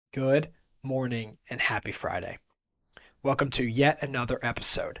Good morning and happy Friday. Welcome to yet another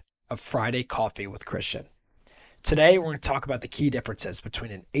episode of Friday Coffee with Christian. Today we're going to talk about the key differences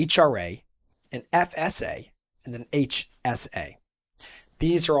between an HRA, an FSA, and an HSA.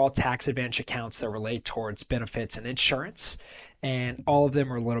 These are all tax advantage accounts that relate towards benefits and insurance, and all of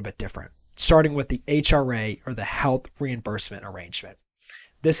them are a little bit different. Starting with the HRA, or the Health Reimbursement Arrangement.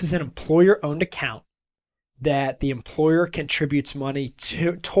 This is an employer-owned account that the employer contributes money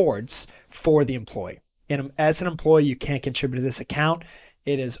towards for the employee. And as an employee, you can't contribute to this account.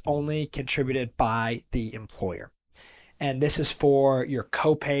 It is only contributed by the employer. And this is for your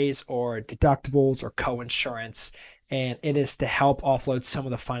co-pays or deductibles or co-insurance, and it is to help offload some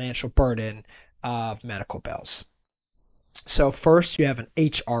of the financial burden of medical bills. So first, you have an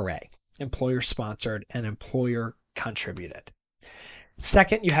HRA, employer-sponsored and employer-contributed.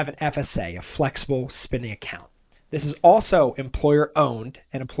 Second, you have an FSA, a flexible spending account. This is also employer-owned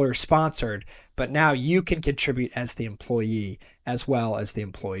and employer-sponsored, but now you can contribute as the employee as well as the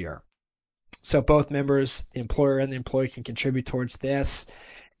employer. So both members, the employer and the employee, can contribute towards this,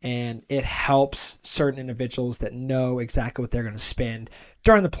 and it helps certain individuals that know exactly what they're going to spend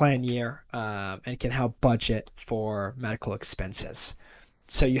during the plan year and can help budget for medical expenses.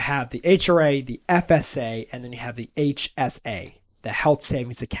 So you have the HRA, the FSA, and then you have the HSA, the health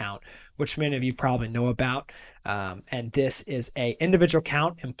savings account, which many of you probably know about. And this is an individual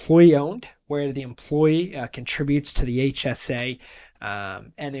account, employee-owned, where the employee contributes to the HSA,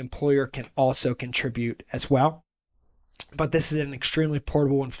 and the employer can also contribute as well. But this is an extremely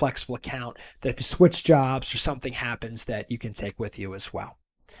portable and flexible account that if you switch jobs or something happens, that you can take with you as well.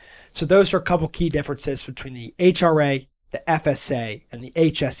 So those are a couple key differences between the HRA, the FSA, and the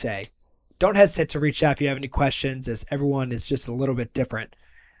HSA. Don't hesitate to reach out if you have any questions, as everyone is just a little bit different.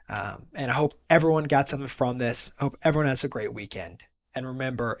 And I hope everyone got something from this. I hope everyone has a great weekend. And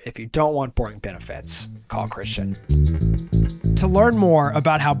remember, if you don't want boring benefits, call Christian. To learn more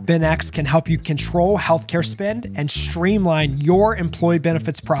about how BenX can help you control healthcare spend and streamline your employee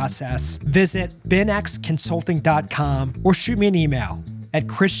benefits process, visit benxconsulting.com or shoot me an email at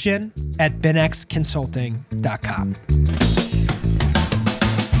christian@benxconsulting.com.